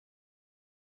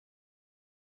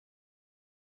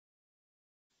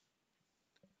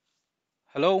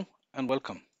Hello and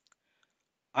welcome.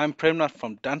 I'm Premnath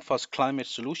from Danfoss Climate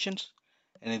Solutions,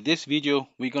 and in this video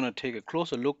we're going to take a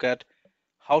closer look at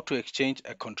how to exchange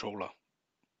a controller.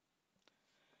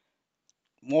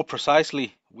 More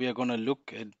precisely, we are going to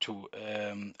look into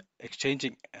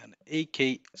exchanging an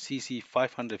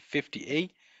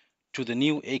AKCC550A to the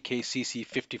new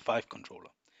AKCC55 controller.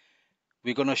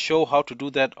 We're going to show how to do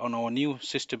that on our new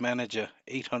System Manager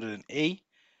 800A,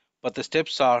 but the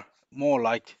steps are more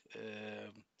like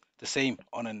the same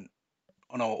on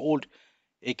our old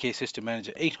AK System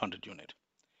Manager 800 unit.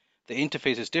 The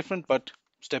interface is different, but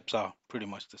steps are pretty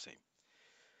much the same.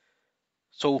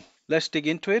 So let's dig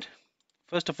into it.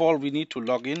 First of all, we need to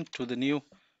log in to the new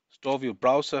StoreView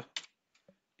browser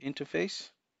interface.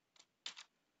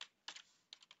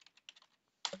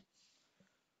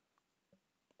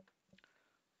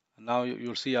 Now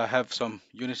you'll see I have some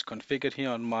units configured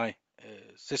here on my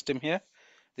system here.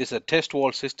 This is a test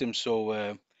wall system,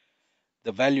 so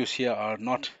the values here are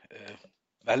not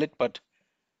valid, but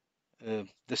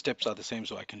the steps are the same,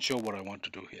 so I can show what I want to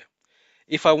do here.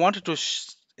 If I wanted to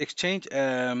exchange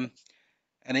an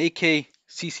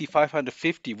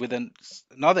AKCC550 with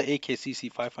another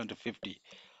AKCC550,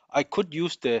 I could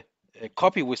use the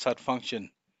copy wizard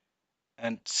function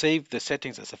and save the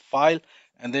settings as a file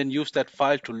and then use that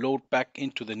file to load back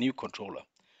into the new controller.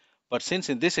 But since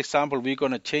in this example we're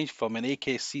going to change from an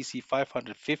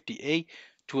AKCC550A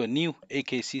to a new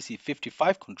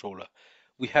AKCC55 controller,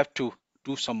 we have to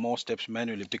do some more steps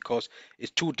manually because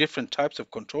it's two different types of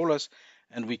controllers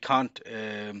and we can't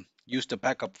use the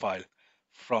backup file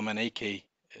from an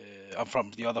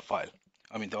from the other file,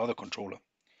 the other controller.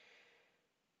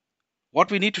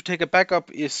 What we need to take a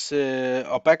backup is we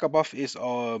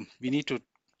need to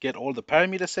get all the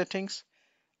parameter settings,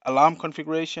 alarm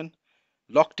configuration,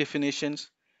 lock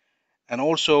definitions, and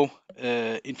also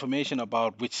information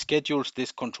about which schedules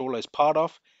this controller is part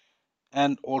of,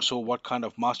 and also what kind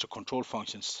of master control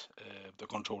functions the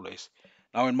controller is.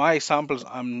 Now, in my examples,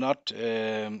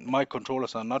 my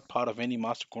controllers are not part of any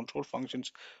master control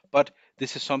functions, but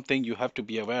this is something you have to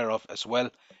be aware of as well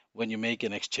when you make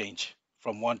an exchange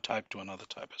from one type to another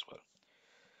type as well.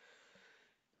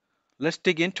 Let's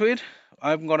dig into it.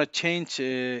 I'm gonna change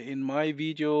in my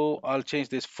video. I'll change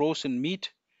this frozen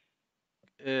meat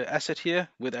asset here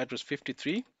with address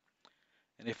 53,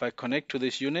 and if I connect to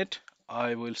this unit,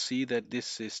 I will see that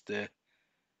this is the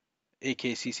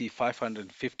AKCC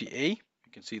 550A. You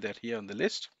can see that here on the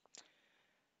list.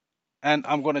 And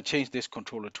I'm going to change this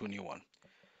controller to a new one.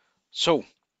 So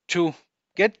to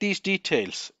get these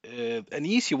details, an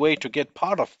easy way to get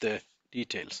part of the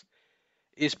details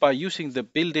is by using the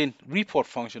built-in report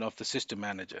function of the system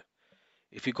manager.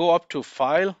 If you go up to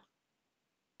File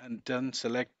and then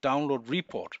select Download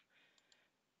Report,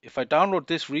 if I download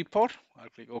this report, I'll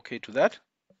click OK to that.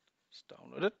 Let's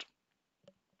download it.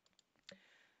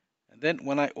 And then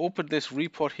when I open this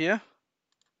report here,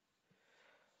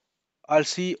 I'll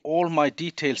see all my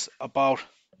details about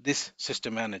this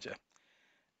system manager.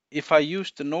 If I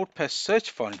use the Notepad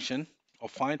search function or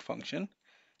find function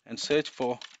and search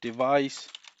for device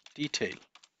detail,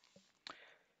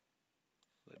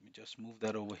 let me just move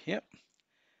that over here.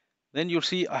 Then you'll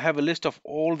see I have a list of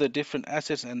all the different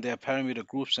assets and their parameter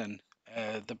groups and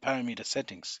the parameter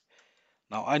settings.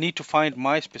 Now I need to find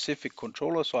my specific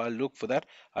controller, so I'll look for that.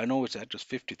 I know it's address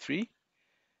 53,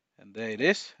 and there it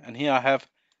is. And here I have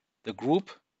the group,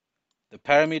 the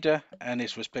parameter, and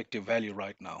its respective value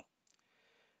right now.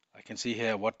 I can see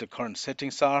here what the current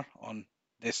settings are on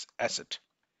this asset.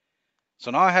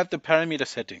 So now I have the parameter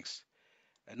settings.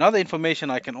 Another information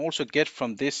I can also get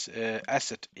from this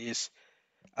asset is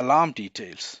alarm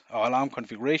details or alarm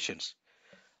configurations.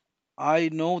 I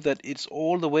know that it's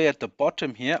all the way at the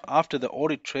bottom here after the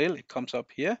audit trail. It comes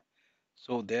up here.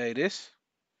 So there it is.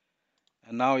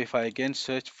 And now if I again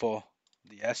search for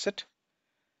the asset,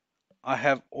 I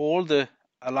have all the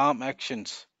alarm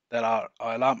actions that are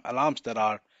alarms that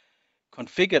are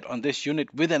configured on this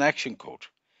unit with an action code.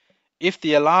 If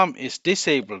the alarm is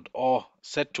disabled or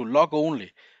set to log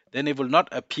only, then it will not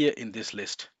appear in this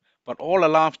list. But all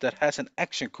alarms that has an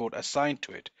action code assigned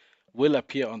to it will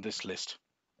appear on this list.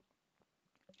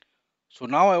 So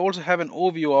now I also have an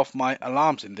overview of my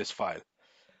alarms in this file.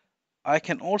 I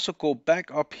can also go back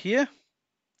up here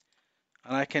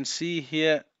and I can see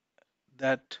here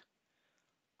that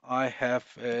I have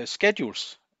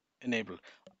schedules enabled.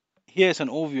 Here's an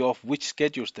overview of which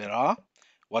schedules there are,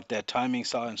 what their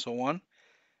timings are, and so on.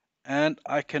 And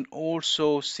I can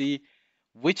also see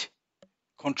which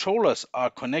controllers are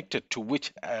connected to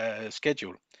which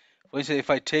schedule. For instance, if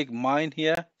I take mine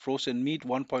here, frozen meat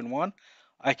 1.1,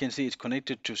 I can see it's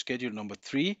connected to schedule number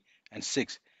 3 and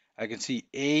 6. I can see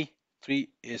A3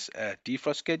 is a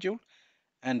defrost schedule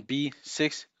and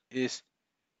B6 is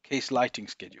case lighting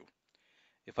schedule.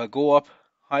 If I go up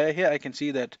higher here, I can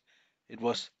see that it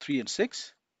was 3 and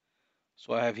 6.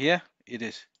 So I have here, it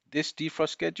is this defrost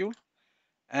schedule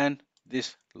and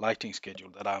this lighting schedule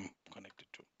that I'm connected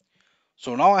to.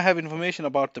 So now I have information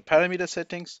about the parameter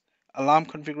settings, alarm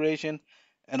configuration,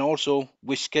 and also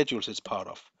which schedules it's part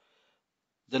of.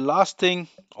 The last thing,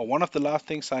 or one of the last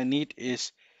things I need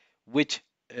is which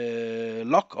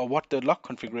lock or what the lock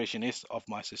configuration is of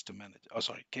my system manager, oh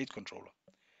sorry, case controller.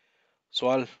 So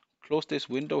I'll close this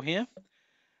window here.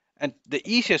 And the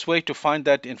easiest way to find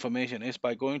that information is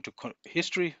by going to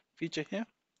history feature here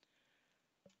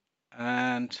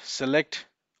and select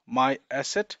my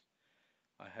asset.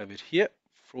 I have it here,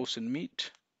 frozen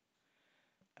meat.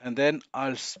 And then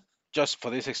I'll just for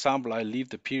this example, I'll leave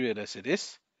the period as it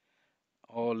is.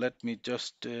 Or let me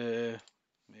just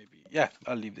maybe, yeah,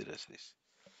 I'll leave it as it is.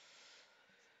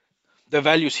 The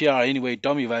values here are anyway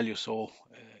dummy values, so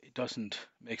it doesn't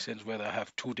make sense whether I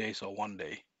have 2 days or 1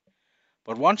 day.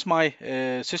 But once my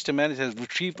system manager has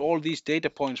retrieved all these data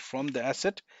points from the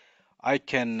asset, I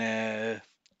can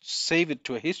save it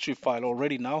to a history file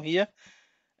already now here,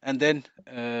 and then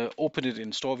open it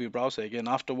in StoreView browser again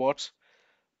afterwards.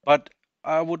 But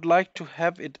I would like to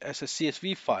have it as a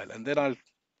CSV file, and then I'll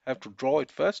have to draw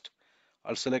it first.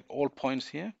 I'll select all points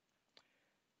here,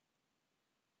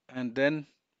 and then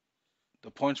the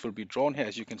points will be drawn here.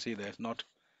 As you can see, there's not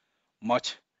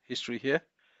much history here.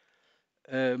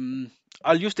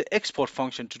 I'll use the export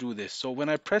function to do this. So when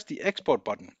I press the export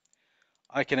button,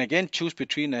 I can again choose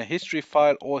between a history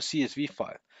file or a CSV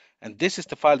file. And this is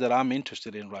the file that I'm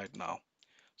interested in right now.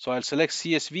 So I'll select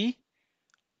CSV.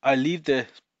 I leave the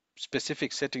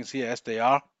specific settings here as they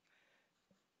are,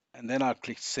 and then I'll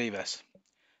click Save As.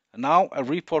 And now a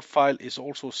report file is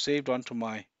also saved onto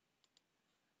my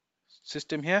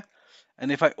system here.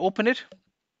 And if I open it,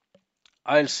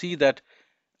 I'll see that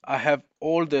I have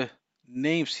all the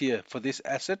names here for this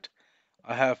asset.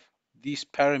 I have these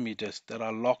parameters that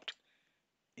are locked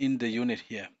in the unit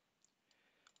here.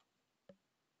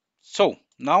 So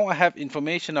now I have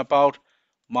information about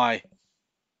my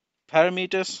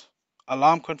parameters,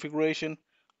 alarm configuration,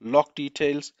 lock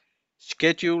details,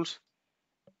 schedules,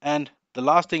 and the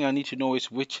last thing I need to know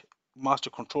is which master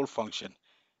control function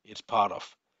it's part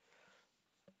of.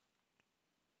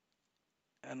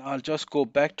 And I'll just go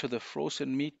back to the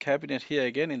frozen meat cabinet here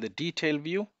again in the detail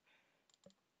view.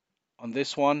 On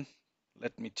this one,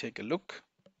 let me take a look.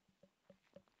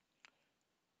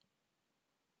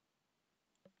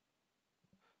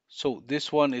 So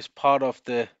this one is part of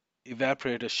the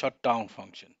evaporator shutdown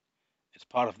function. It's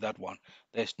part of that one.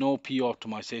 There's no PO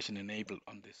optimization enabled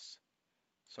on this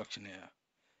suction here.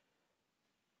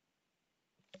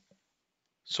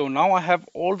 So now I have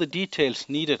all the details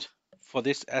needed for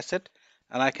this asset,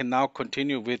 and I can now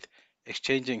continue with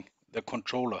exchanging the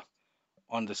controller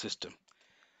on the system.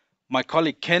 My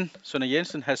colleague Ken Sønner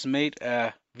Jensen has made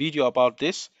a video about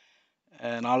this,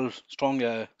 and I'll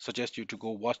strongly suggest you to go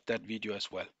watch that video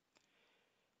as well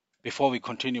before we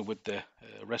continue with the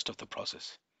rest of the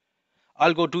process.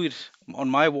 I'll go do it on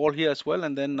my wall here as well,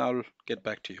 and then I'll get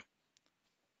back to you.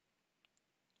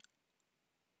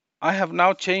 I have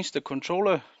now changed the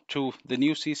controller to the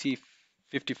new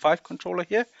CC55 controller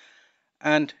here,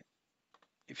 and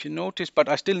if you notice, but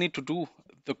I still need to do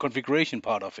the configuration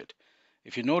part of it.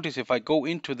 If you notice, if I go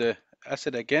into the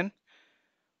asset again,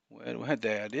 where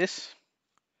there it is,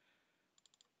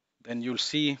 then you'll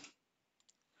see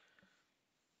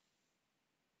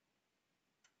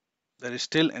there is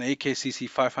still an AKCC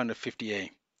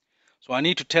 550A. So I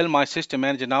need to tell my system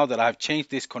manager now that I've changed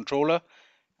this controller,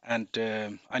 and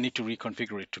I need to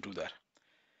reconfigure it to do that.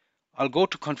 I'll go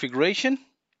to configuration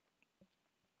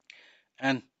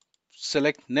and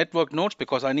select network nodes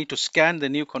because I need to scan the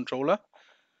new controller,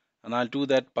 and I'll do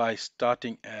that by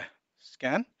starting a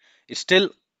scan. It's still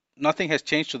nothing has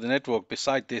changed to the network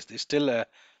beside this. It's still a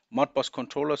Modbus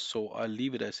controller, so I'll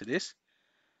leave it as it is,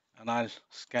 and I'll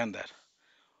scan that.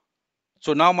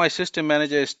 So now my system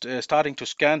manager is starting to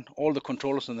scan all the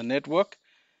controllers on the network,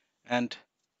 and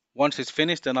once it's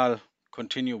finished, then I'll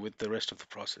continue with the rest of the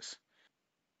process.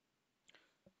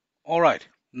 All right,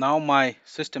 now my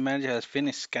system manager has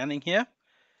finished scanning here,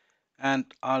 and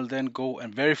I'll then go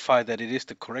and verify that it is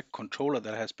the correct controller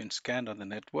that has been scanned on the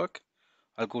network.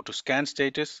 I'll go to scan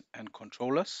status and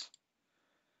controllers,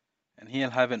 and here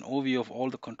I'll have an overview of all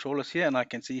the controllers here, and I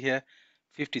can see here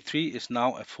 53 is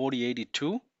now a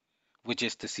 4082, which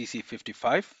is the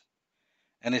CC55,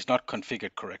 and it's not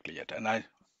configured correctly yet, and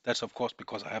that's of course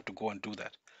because I have to go and do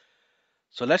that.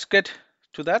 So let's get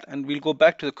to that, and we'll go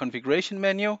back to the configuration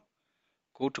menu,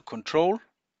 go to control,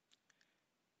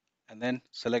 and then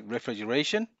select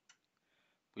refrigeration.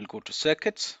 We'll go to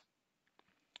circuits,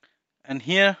 and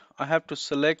here I have to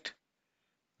select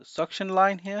the suction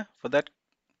line here for that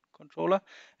controller.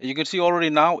 As you can see already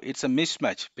now it's a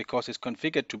mismatch because it's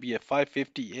configured to be a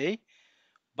 550A,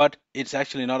 but it's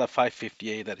actually not a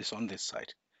 550A that is on this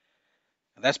side.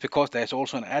 And that's because there's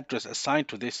also an address assigned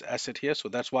to this asset here, so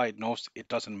that's why it knows it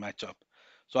doesn't match up.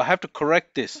 So I have to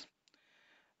correct this.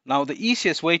 Now the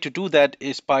easiest way to do that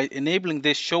is by enabling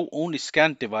this show only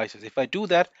scanned devices. If I do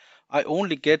that, I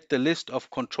only get the list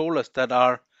of controllers that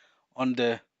are on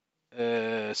the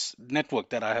network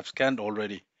that I have scanned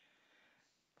already.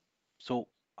 So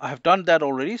I have done that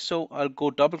already, so I'll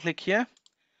go double click here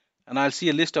and I'll see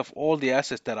a list of all the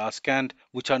assets that are scanned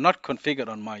which are not configured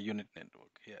on my unit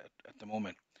network here at the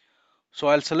moment. So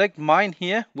I'll select mine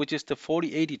here, which is the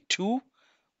 4082,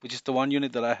 which is the one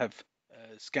unit that I have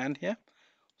scanned here.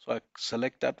 So I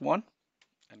select that one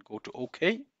and go to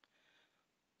OK.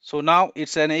 So now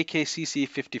it's an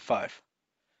AKCC55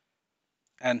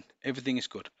 and everything is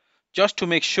good. Just to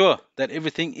make sure that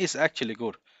everything is actually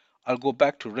good, I'll go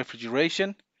back to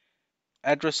refrigeration,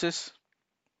 addresses,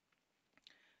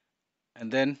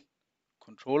 and then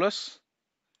controllers.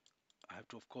 I have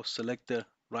to, of course, select the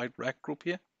right rack group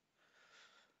here.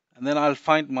 And then I'll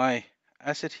find my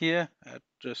asset here,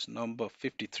 address number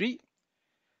 53,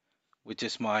 which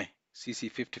is my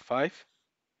CC55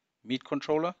 meat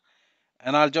controller.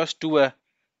 And I'll just do an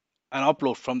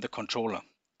upload from the controller.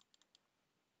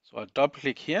 So I'll double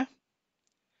click here.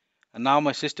 And now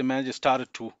my system manager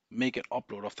started to make an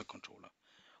upload of the controller.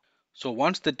 So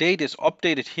once the date is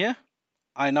updated here,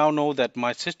 I now know that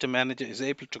my system manager is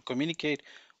able to communicate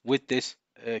with this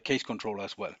case controller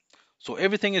as well. So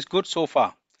everything is good so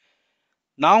far.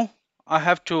 Now I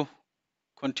have to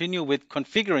continue with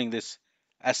configuring this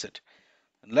asset.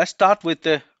 And let's start with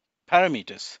the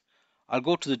parameters. I'll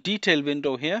go to the detail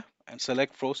window here and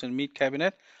select frozen meat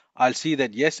cabinet. I'll see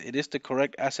that yes, it is the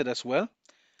correct asset as well.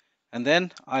 And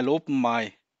then I'll open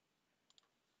my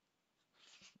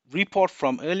report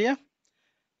from earlier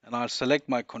and I'll select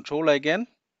my controller again.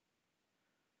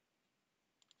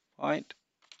 Find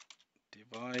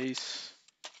device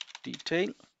detail,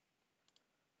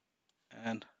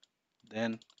 and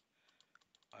then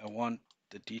I want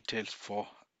the details for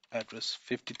address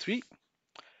 53.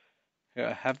 Here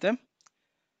I have them.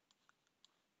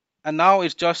 And now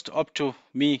it's just up to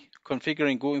me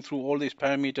configuring, going through all these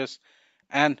parameters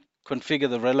and configure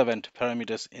the relevant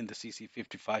parameters in the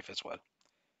CC55 as well.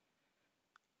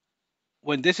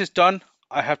 When this is done,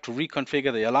 I have to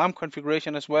reconfigure the alarm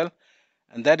configuration as well.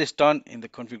 And that is done in the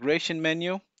configuration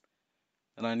menu.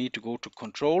 And I need to go to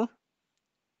control,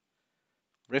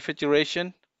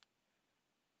 refrigeration,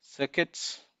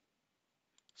 circuits,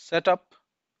 setup.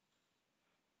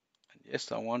 And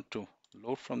yes, I want to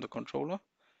load from the controller.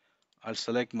 I'll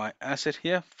select my asset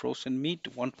here, frozen meat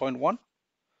 1.1.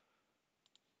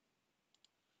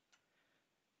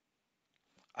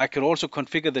 I can also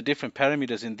configure the different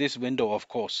parameters in this window, of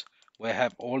course, where I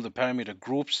have all the parameter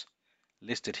groups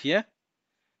listed here,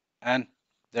 and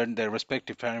then their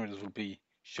respective parameters will be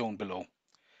shown below.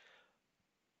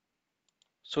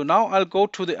 So now I'll go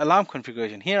to the alarm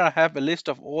configuration. Here I have a list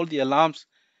of all the alarms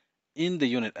in the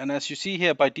unit, and as you see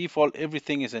here, by default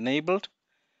everything is enabled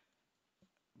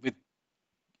with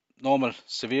normal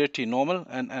severity, normal,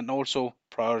 and also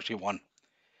priority 1.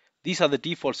 These are the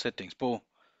default settings. But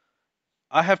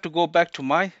I have to go back to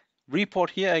my report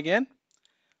here again.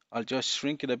 I'll just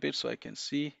shrink it a bit so I can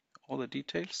see all the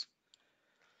details.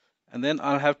 And then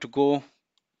I'll have to go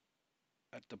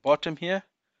at the bottom here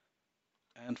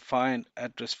and find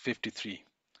address 53.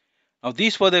 Now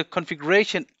these were the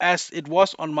configuration as it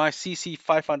was on my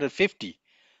CC550,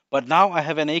 but now I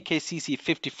have an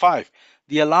AKCC55.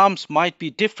 The alarms might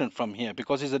be different from here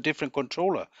because it's a different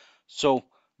controller. So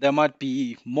there might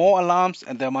be more alarms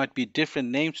and there might be different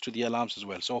names to the alarms as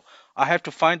well. So I have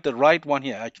to find the right one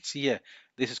here. I can see here,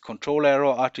 this is control error,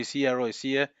 RTC error is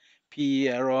here, PE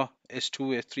error,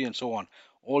 S2, S3, and so on.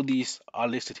 All these are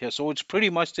listed here. So it's pretty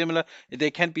much similar.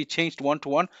 They can be changed one to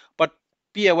one, but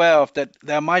be aware of that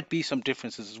there might be some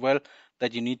differences as well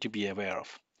that you need to be aware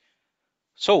of.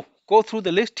 So go through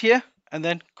the list here and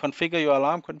then configure your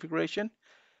alarm configuration.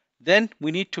 Then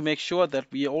we need to make sure that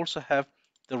we also have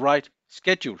the right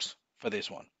schedules for this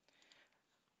one.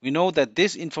 We know that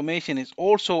this information is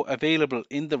also available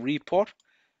in the report.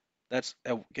 That's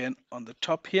again on the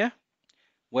top here,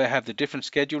 where I have the different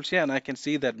schedules here, and I can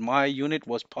see that my unit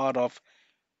was part of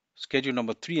schedule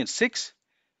number 3 and 6,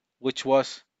 which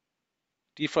was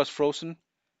defrost frozen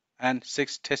and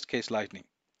 6 test case lightning.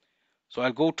 So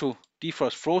I'll go to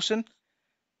defrost frozen,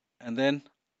 and then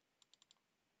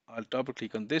I'll double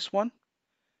click on this one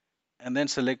and then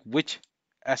select which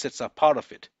assets are part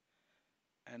of it.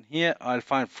 And here I'll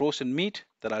find frozen meat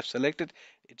that I've selected.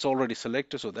 It's already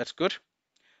selected, so that's good.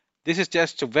 This is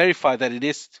just to verify that it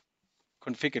is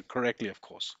configured correctly, of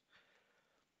course.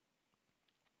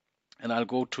 And I'll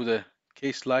go to the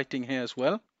case lighting here as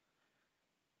well.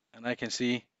 And I can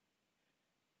see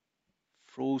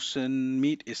frozen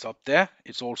meat is up there.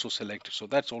 It's also selected, so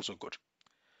that's also good.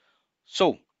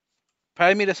 So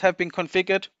parameters have been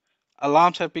configured,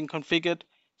 alarms have been configured,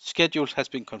 schedules has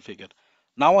been configured.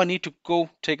 Now I need to go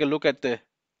take a look at the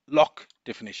lock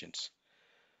definitions.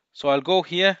 So I'll go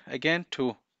here again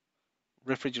to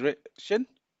refrigeration.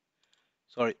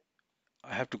 Sorry,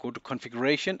 I have to go to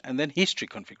configuration and then history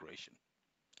configuration.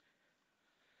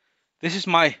 This is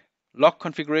my lock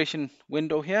configuration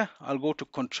window here. I'll go to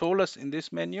controllers in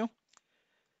this menu.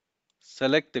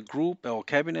 Select the group or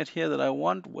cabinet here that I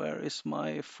want. Where is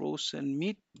my frozen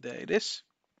meat? There it is.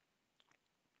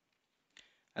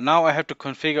 And now I have to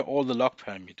configure all the lock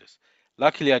parameters.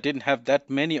 Luckily, I didn't have that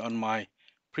many on my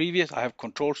previous. I have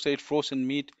control state, frozen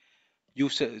meat,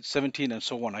 U17, and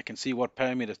so on. I can see what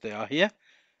parameters they are here.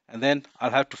 And then I'll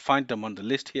have to find them on the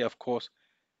list here, of course,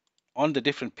 on the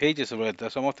different pages where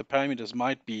some of the parameters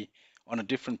might be on a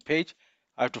different page.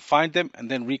 I have to find them and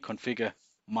then reconfigure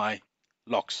my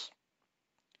locks.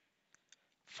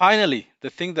 Finally, the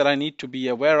thing that I need to be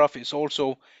aware of is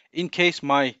also, in case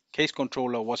my case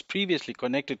controller was previously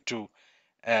connected to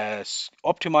an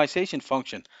optimization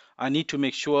function, I need to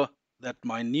make sure that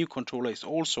my new controller is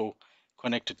also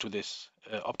connected to this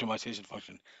optimization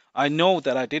function. I know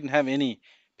that I didn't have any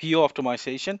PO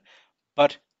optimization,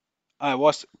 but I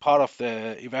was part of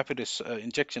the evaporative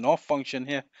injection off function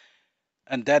here,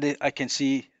 and that is, I can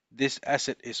see this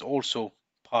asset is also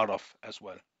part of as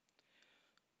well.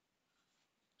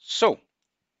 So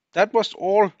that was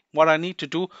all what I need to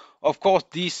do. Of course,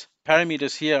 these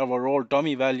parameters here are all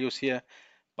dummy values here,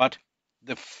 but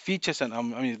the features and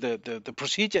the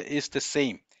procedure is the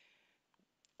same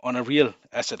on a real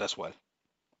asset as well.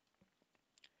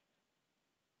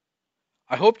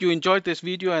 I hope you enjoyed this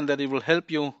video and that it will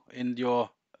help you in your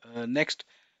next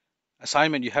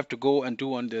assignment you have to go and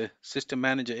do on the System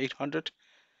Manager 800.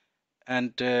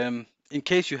 And in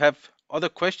case you have other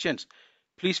questions,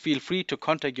 please feel free to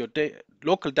contact your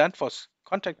local Danfoss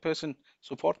contact person,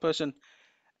 support person.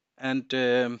 And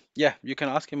yeah, you can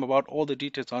ask him about all the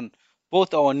details on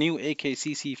both our new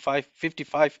AKCC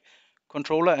 555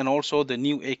 controller and also the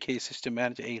new AK System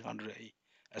Manager 800A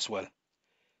as well.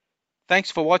 Thanks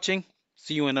for watching.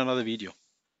 See you in another video.